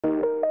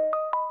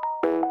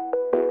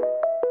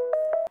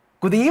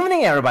Good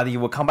evening, everybody.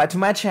 Welcome back to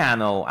my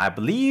channel. I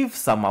believe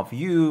some of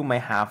you may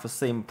have the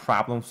same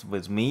problems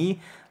with me,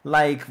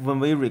 like when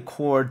we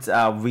record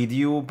a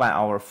video by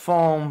our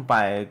phone,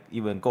 by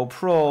even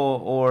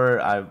GoPro,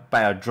 or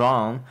by a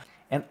drone,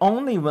 and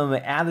only when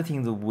we're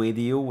editing the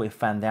video, we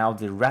find out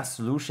the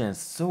resolution is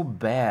so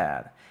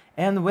bad.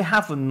 And we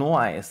have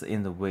noise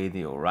in the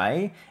video,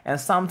 right? And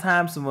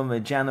sometimes when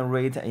we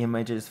generate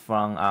images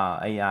from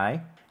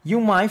AI, you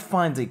might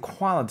find the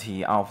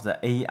quality of the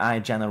AI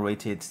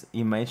generated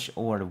image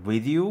or the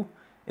video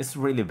is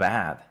really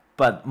bad.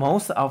 But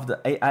most of the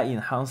AI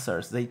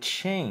enhancers, they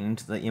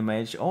change the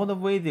image or the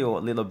video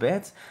a little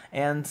bit,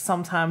 and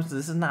sometimes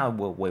this is not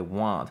what we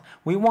want.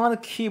 We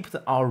want to keep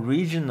the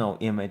original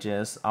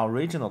images,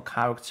 original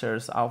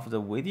characters of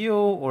the video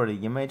or the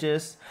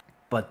images,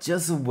 but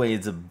just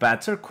with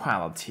better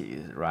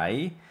quality,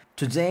 right?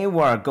 Today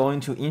we are going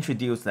to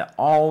introduce the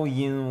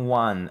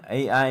all-in-one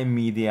AI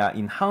media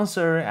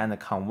enhancer and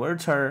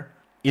converter.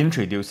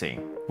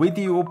 Introducing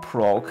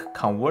VideoProc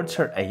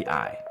Converter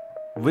AI.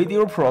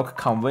 VideoProc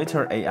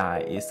Converter AI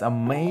is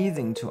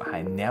amazing tool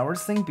I never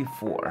seen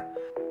before.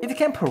 It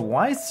can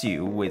provide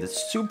you with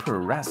super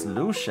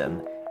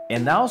resolution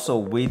and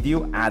also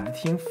video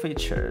editing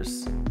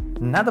features.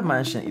 Not to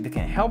mention, it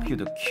can help you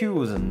to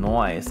cue the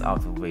noise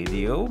of the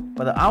video,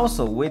 but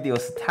also video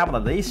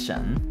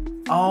stabilization,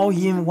 all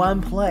in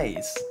one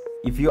place.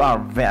 If you are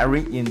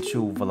very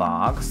into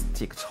vlogs,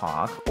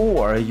 TikTok,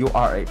 or you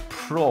are a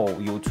pro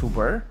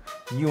YouTuber,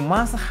 you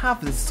must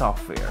have this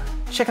software.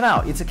 Check it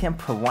out, it can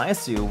provide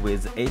you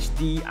with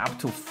HD up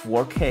to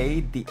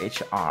 4K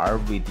DHR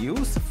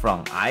videos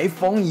from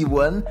iPhone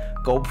even.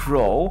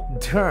 GoPro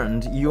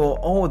turned your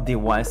old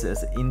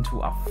devices into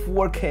a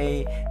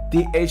 4K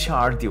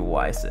DHR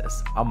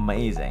devices.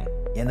 Amazing.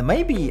 And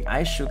maybe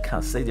I should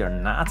consider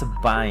not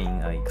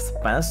buying an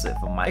expensive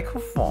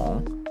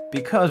microphone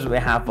because we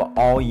have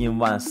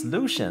all-in-one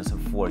solutions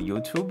for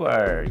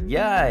YouTuber.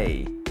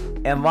 Yay!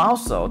 And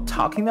also,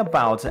 talking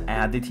about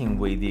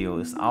editing video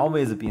has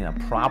always been a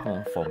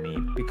problem for me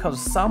because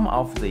some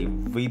of the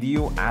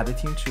video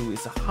editing tool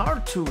is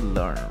hard to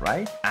learn,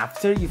 right?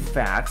 After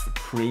Effects,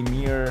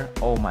 Premiere,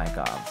 oh my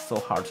god, so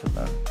hard to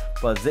learn.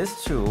 But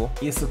this tool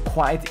is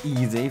quite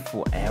easy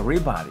for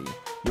everybody.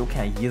 You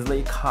can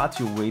easily cut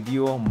your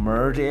video,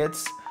 merge it,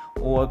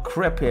 or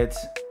crop it,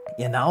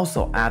 and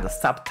also add a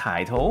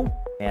subtitle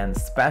and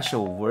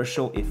special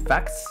visual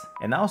effects,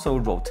 and also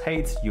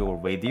rotate your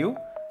video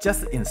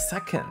just in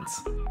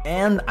seconds.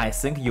 And I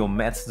think you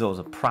met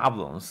those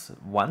problems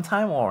one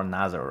time or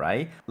another,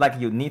 right? Like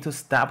you need to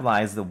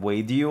stabilize the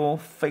video,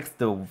 fix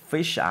the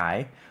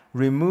fisheye,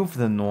 remove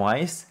the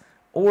noise,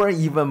 or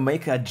even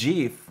make a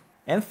GIF.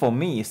 And for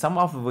me, some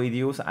of the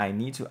videos I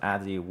need to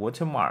add a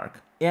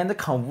watermark and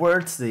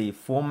convert the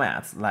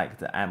formats like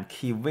the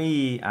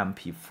MKV,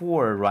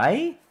 MP4,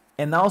 right?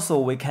 And also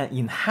we can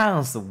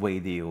enhance the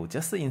video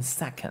just in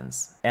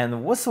seconds.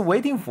 And what's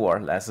waiting for?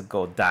 Let's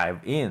go dive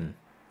in.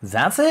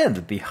 That's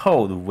it.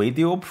 Behold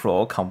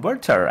VideoProc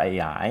Converter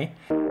AI.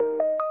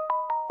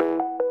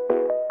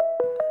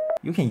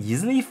 You can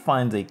easily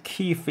find the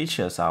key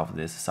features of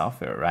this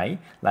software, right?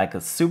 Like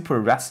a super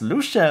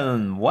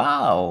resolution,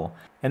 wow!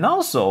 And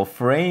also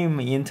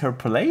frame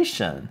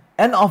interpolation.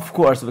 And of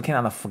course, we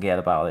cannot forget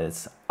about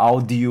its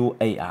audio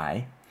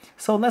AI.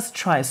 So let's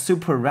try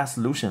super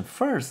resolution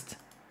first.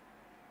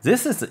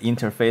 This is the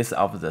interface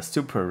of the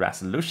super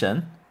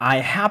resolution. I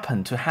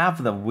happen to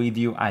have the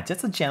video I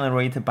just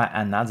generated by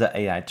another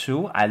AI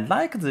tool. I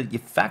like the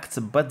effects,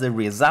 but the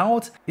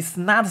result is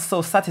not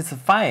so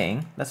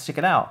satisfying. Let's check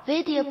it out.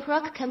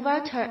 VideoProc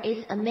Converter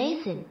is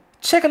amazing.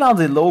 Check out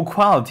the low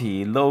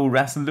quality, low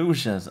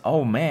resolutions.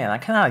 Oh man, I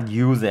cannot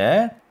use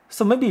it.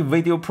 So maybe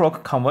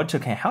VideoProc Converter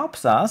can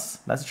help us.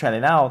 Let's try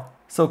it out.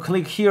 So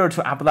click here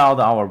to upload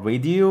our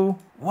video.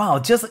 Wow,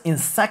 just in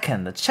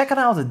second, check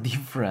out the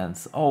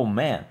difference. Oh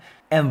man.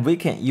 And we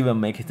can even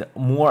make it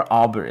more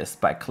obvious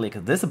by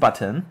clicking this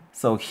button.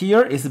 So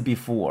here is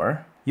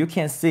before. You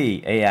can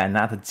see AI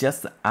not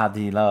just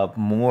adding up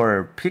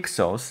more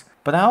pixels,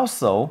 but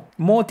also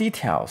more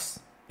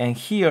details. And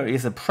here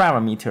is the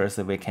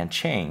parameters we can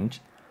change.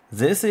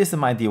 This is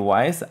my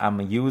device. I'm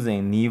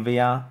using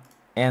Nivea.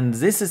 And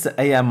this is the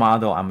AI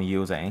model I'm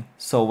using.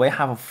 So we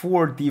have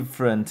 4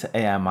 different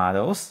AI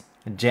models.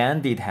 Gen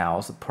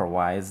Details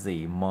provides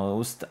the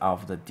most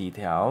of the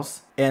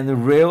details.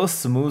 And Real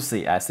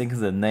Smoothie, I think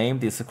the name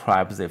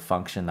describes the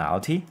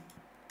functionality.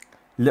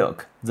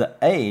 Look, the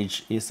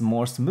edge is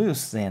more smooth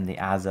than the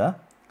other.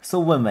 So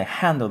when we're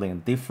handling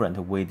different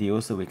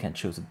videos, we can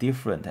choose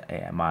different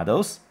AI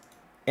models.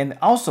 And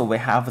also we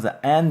have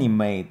the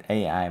Animate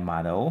AI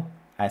model.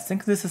 I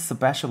think this is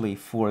especially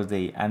for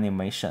the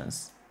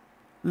animations.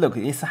 Look,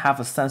 it has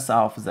a sense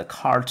of the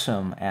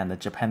cartoon and the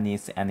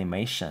Japanese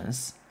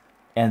animations.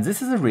 And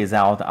this is the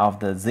result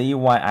of the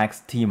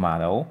ZYXT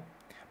model.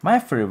 My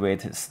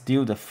favorite is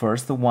still the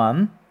first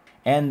one.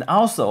 And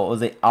also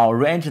the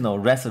original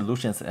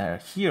resolutions are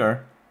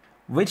here,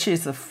 which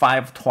is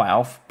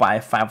 512 by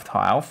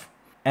 512.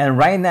 And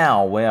right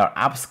now we are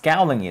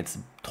upscaling it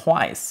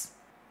twice.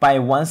 by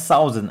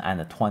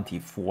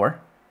 1024.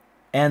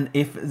 And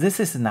if this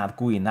is not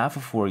good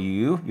enough for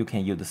you, you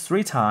can use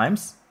 3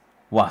 times.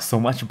 Wow, so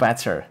much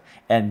better.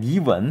 And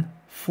even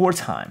 4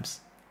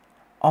 times.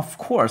 Of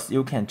course,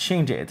 you can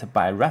change it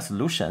by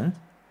resolution.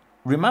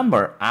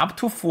 Remember, up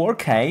to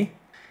 4K.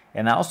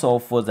 And also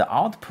for the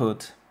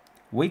output,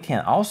 we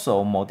can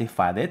also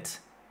modify it.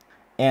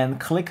 And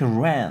click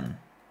Run.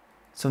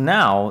 So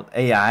now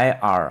AI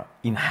are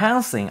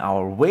enhancing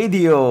our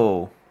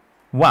video.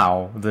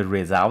 Wow, the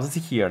results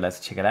here.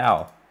 Let's check it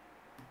out.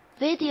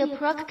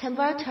 VideoProc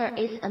converter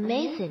is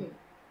amazing.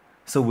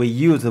 So we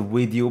use the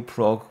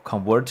VideoProc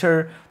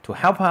converter to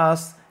help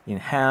us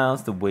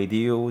enhance the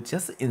video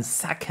just in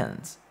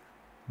seconds.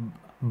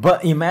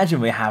 But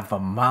imagine we have a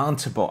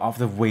multiple of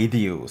the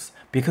videos,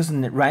 because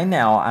right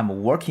now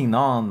I'm working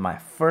on my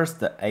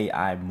first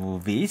AI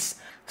movies,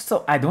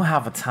 so I don't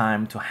have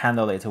time to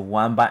handle it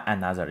one by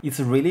another. It's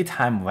really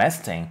time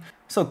wasting.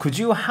 So could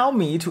you help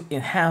me to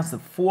enhance the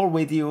 4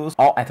 videos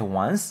all at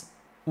once?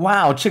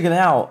 Wow, check it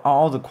out,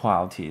 all the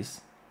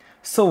qualities.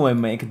 So we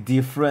make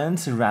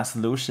different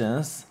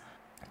resolutions.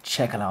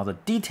 Check out the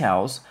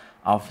details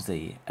of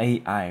the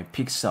AI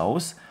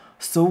pixels.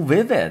 So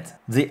vivid.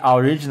 The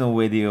original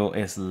video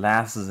is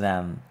less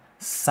than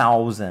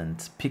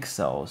 1000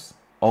 pixels.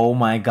 Oh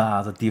my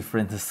god, the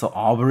difference is so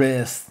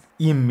obvious.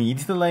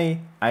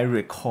 Immediately, I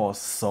recall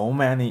so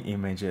many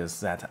images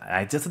that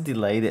I just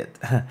deleted.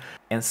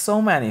 And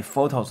so many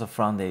photos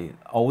from the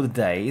old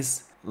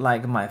days,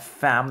 like my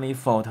family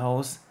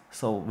photos.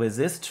 So with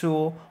this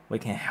tool, we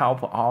can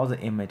help all the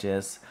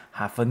images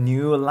have a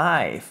new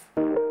life.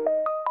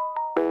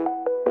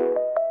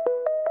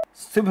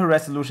 Super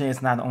resolution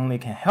is not only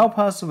can help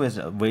us with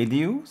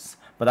videos,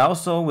 but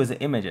also with the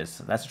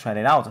images. Let's try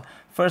it out.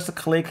 First,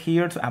 click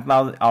here to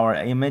upload our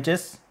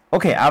images.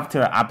 Okay,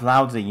 after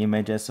upload the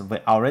images, we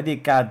already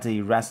got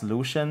the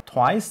resolution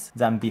twice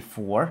than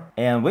before,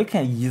 and we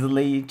can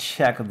easily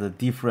check the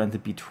difference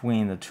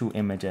between the 2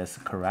 images,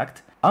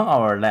 correct? On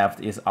our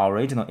left is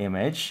original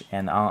image,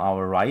 and on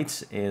our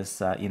right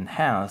is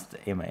enhanced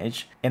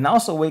image. And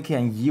also we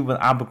can even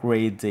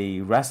upgrade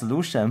the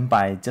resolution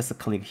by just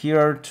click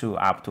here to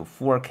up to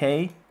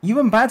 4K.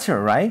 Even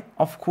better, right?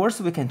 Of course,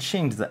 we can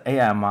change the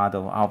AI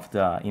model of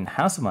the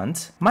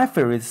enhancement. My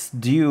favorite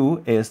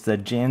still is the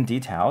Gen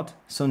detailed.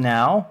 So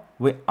now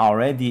we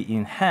already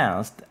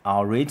enhanced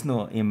our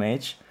original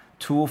image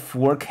to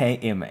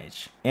 4K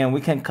image. And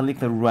we can click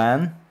the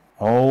Run.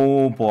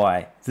 Oh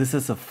boy, this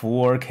is a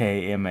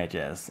 4K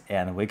images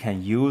and we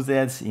can use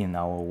it in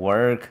our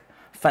work.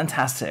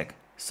 Fantastic.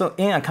 So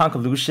in a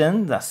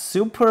conclusion, the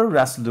super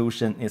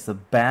resolution is the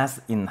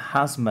best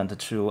enhancement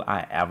tool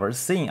I ever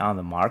seen on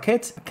the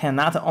market. Can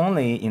not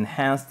only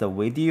enhance the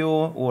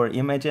video or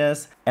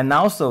images, and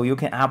also you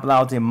can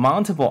upload the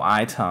multiple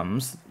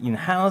items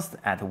enhanced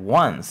at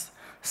once.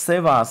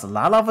 Save us a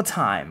lot of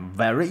time,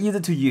 very easy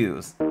to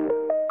use.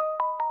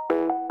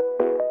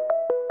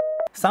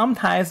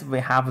 Sometimes we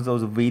have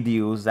those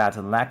videos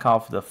that lack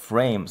of the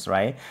frames,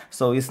 right?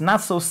 So it's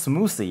not so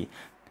smoothly.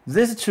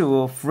 This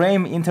tool,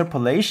 Frame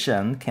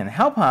Interpolation, can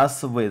help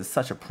us with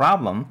such a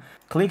problem.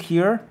 Click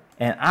here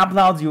and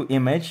upload your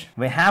image.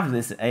 We have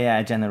this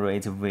AI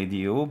generated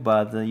video,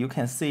 but you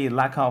can see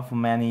lack of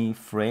many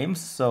frames,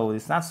 so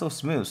it's not so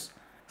smooth.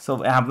 So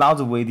we upload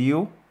the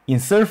video,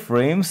 insert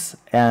frames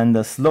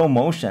and slow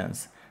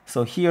motions.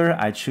 So here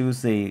I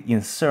choose the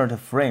insert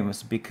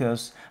frames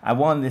because I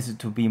want this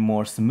to be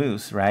more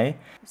smooth, right?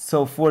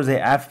 So for the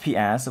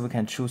FPS, we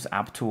can choose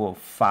up to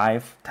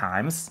 5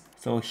 times.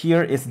 So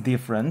here it's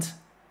different.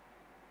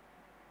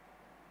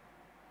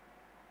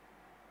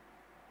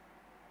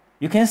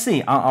 You can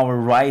see on our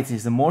right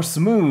is more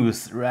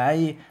smooth,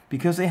 right?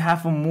 Because they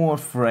have more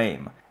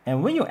frame.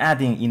 And when you're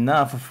adding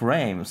enough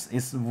frames,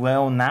 it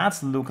will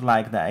not look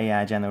like the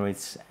AI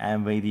generates a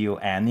video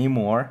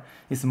anymore.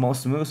 It's more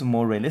smooth,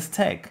 more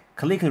realistic.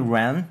 Click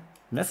Run.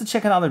 Let's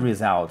check out the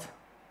result.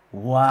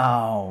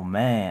 Wow,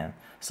 man.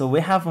 So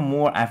we have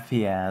more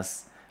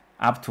FPS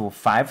up to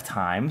 5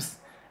 times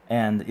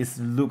and it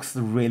looks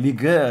really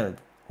good.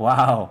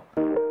 Wow.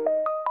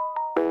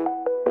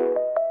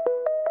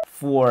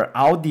 For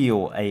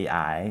audio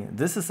AI,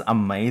 this is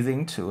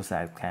amazing tools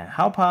that can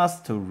help us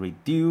to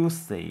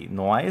reduce the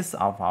noise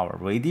of our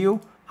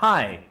video.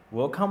 Hi,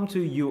 welcome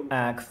to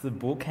UX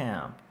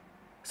Bootcamp.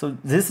 So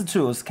these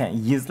tools can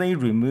easily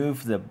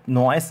remove the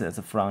noises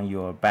from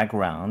your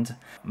background,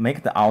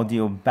 make the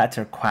audio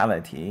better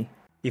quality.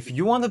 If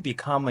you want to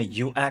become a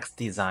UX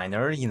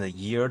designer in the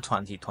year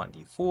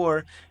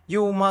 2024,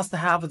 you must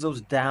have those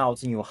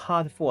doubts in your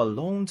heart for a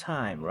long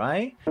time,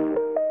 right?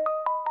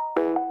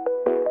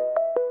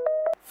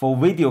 For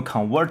video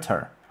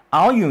converter,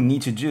 all you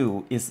need to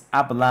do is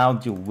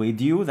upload your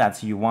video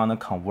that you want to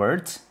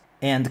convert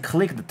and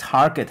click the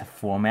target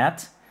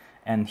format.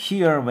 And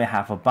here we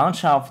have a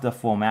bunch of the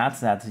formats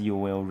that you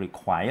will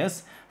require.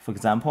 For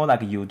example, like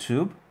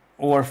YouTube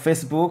or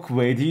Facebook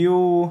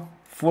video,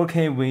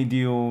 4K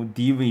video,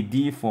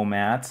 DVD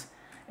format,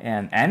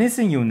 and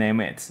anything you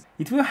name it.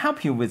 It will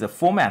help you with the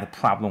format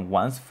problem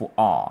once for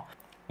all.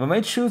 When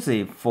we choose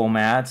a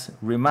format,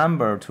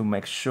 remember to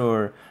make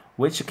sure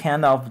which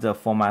kind of the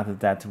format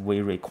that we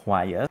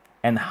require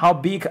and how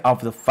big of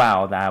the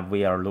file that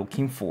we are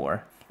looking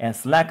for, and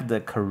select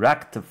the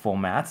correct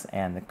format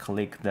and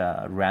click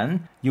the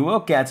run. You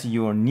will get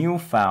your new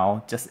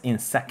file just in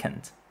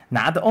seconds.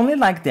 Not only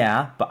like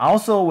that, but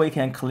also we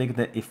can click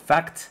the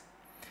effect,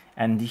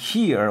 and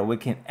here we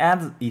can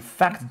add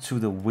effect to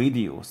the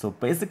video. So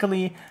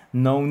basically,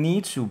 no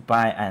need to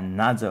buy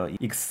another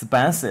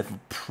expensive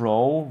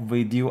pro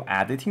video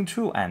editing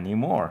tool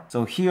anymore.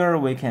 So here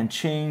we can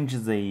change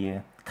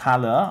the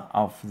color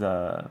of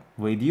the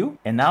video,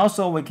 and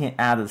also we can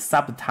add a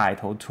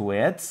subtitle to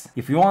it.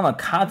 If you want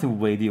to cut a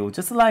video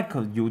just like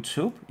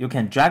YouTube, you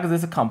can drag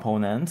this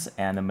component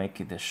and make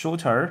it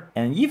shorter.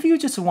 And if you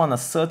just want a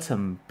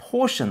certain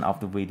portion of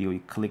the video,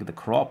 you click the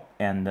crop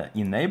and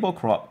enable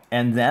crop,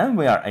 and then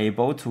we are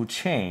able to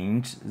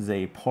change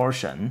the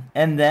portion,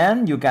 and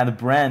then you get a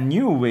brand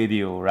new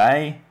video,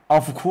 right?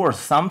 Of course,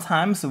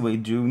 sometimes we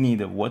do need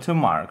a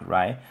watermark,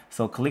 right?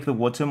 So click the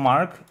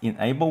watermark,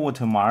 enable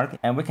watermark,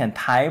 and we can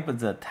type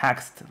the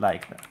text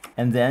like that.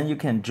 And then you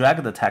can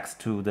drag the text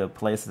to the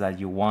place that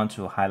you want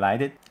to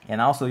highlight it. And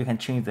also you can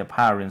change the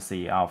appearance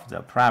of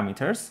the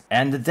parameters.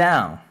 And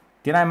down,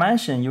 did I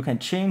mention you can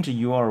change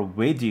your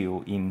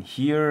video in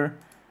here?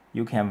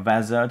 You can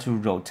whether to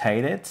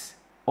rotate it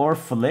or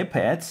flip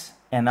it,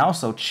 and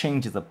also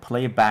change the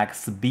playback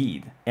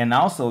speed. And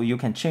also you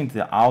can change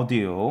the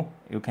audio,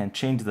 you can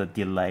change the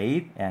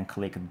delay and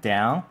click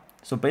down.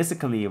 So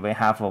basically we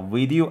have a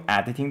video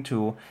editing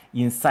tool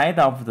inside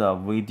of the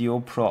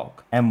VideoProc.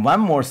 And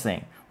one more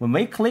thing, when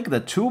we click the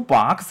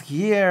toolbox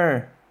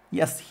here,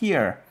 yes,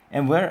 here,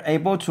 and we're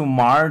able to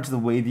merge the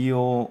video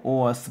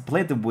or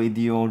split the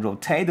video,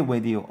 rotate the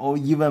video, or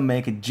even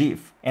make a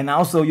GIF. And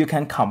also you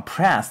can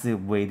compress the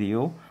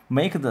video,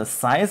 make the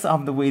size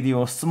of the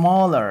video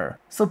smaller.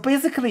 So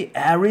basically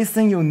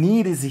everything you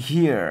need is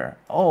here.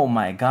 Oh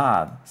my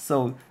god.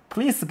 So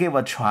please give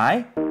a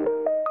try.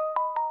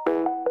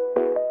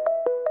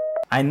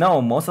 I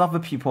know most of the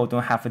people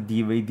don't have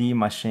DVD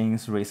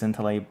machines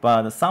recently,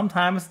 but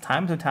sometimes,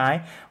 time to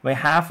time, we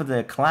have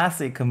the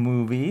classic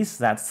movies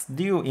that's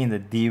still in the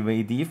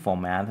DVD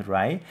format,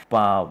 right?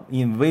 But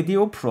in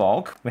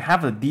VideoProc, we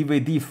have a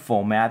DVD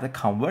format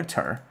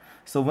converter.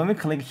 So when we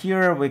click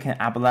here, we can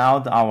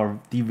upload our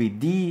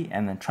DVD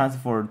and then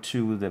transfer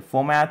to the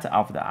format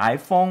of the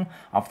iPhone,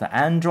 of the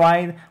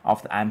Android,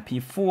 of the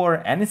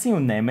MP4, anything you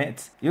name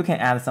it. You can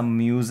add some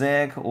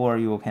music, or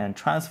you can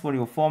transfer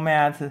your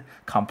format,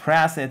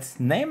 compress it,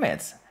 name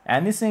it.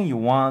 Anything you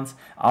want,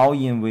 all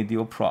in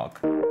VideoProc.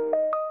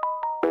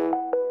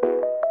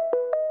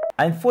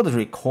 And for the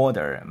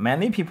recorder,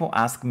 many people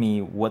ask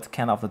me what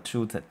kind of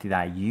tools did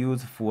I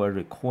use for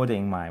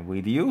recording my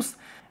videos.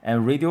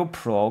 And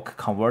VideoProc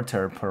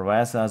converter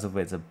provides us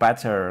with a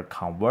better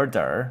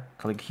converter.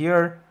 Click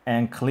here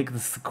and click the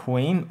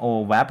screen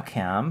or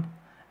webcam,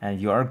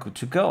 and you are good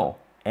to go.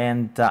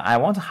 And I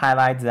want to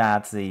highlight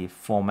that the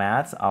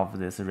format of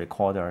this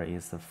recorder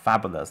is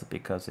fabulous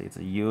because it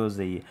uses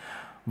the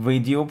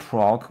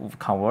VideoProc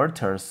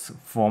converters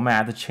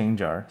format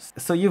changer.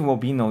 So it will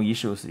be no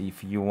issues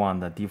if you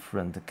want a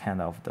different kind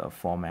of the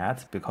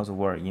format because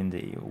we're in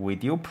the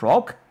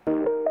VideoProc.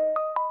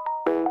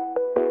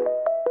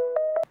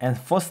 And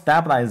for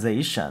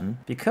stabilization,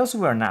 because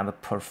we're not a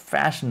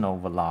professional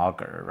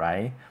vlogger,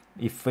 right?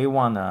 If we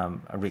want to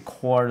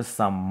record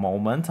some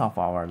moment of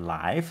our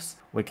lives,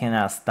 we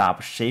cannot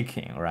stop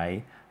shaking,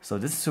 right? So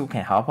this tool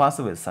can help us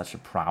with such a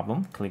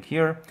problem. Click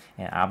here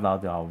and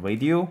upload our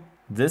video.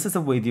 This is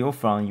a video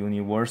from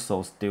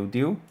Universal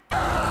Studio.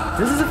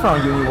 This is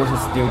from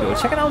Universal Studio.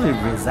 Check out the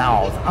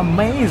results.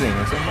 Amazing.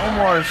 So no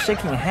more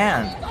shaking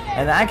hand.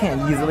 And I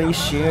can easily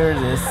share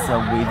this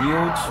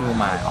video to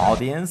my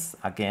audience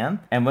again.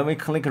 And when we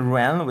click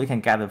run, we can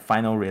get the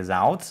final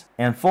result.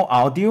 And for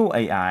audio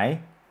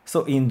AI,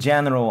 so in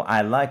general,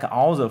 I like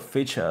all the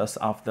features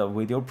of the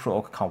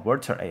VideoProc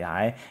Converter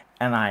AI,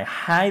 and I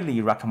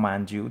highly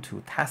recommend you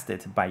to test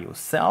it by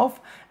yourself.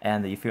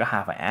 And if you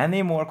have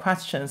any more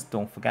questions,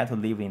 don't forget to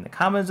leave in the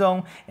comment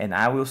zone, and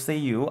I will see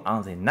you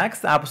on the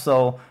next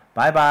episode.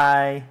 Bye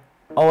bye.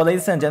 Oh,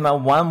 ladies and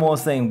gentlemen, one more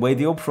thing,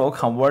 VideoProc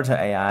Converter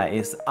AI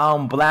is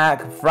on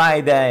Black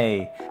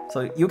Friday.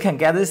 So you can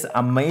get this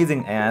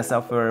amazing AI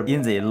software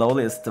in the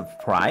lowest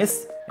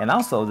price. And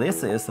also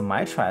this is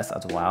my choice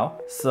as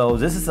well. So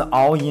this is an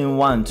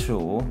all-in-one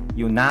tool.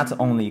 You not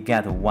only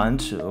get one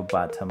tool,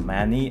 but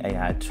many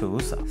AI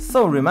tools.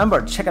 So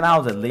remember, check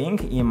out the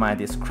link in my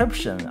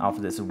description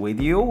of this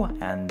video,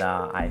 and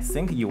I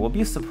think you will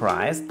be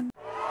surprised.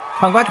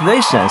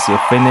 Congratulations, you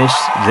finished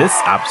this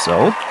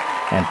episode.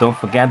 And don't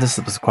forget to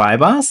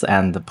subscribe us,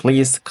 and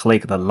please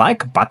click the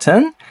like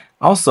button.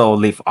 Also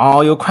leave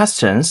all your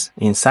questions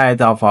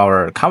inside of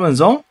our comment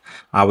zone.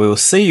 I will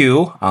see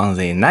you on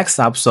the next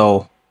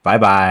episode. Bye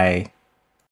bye.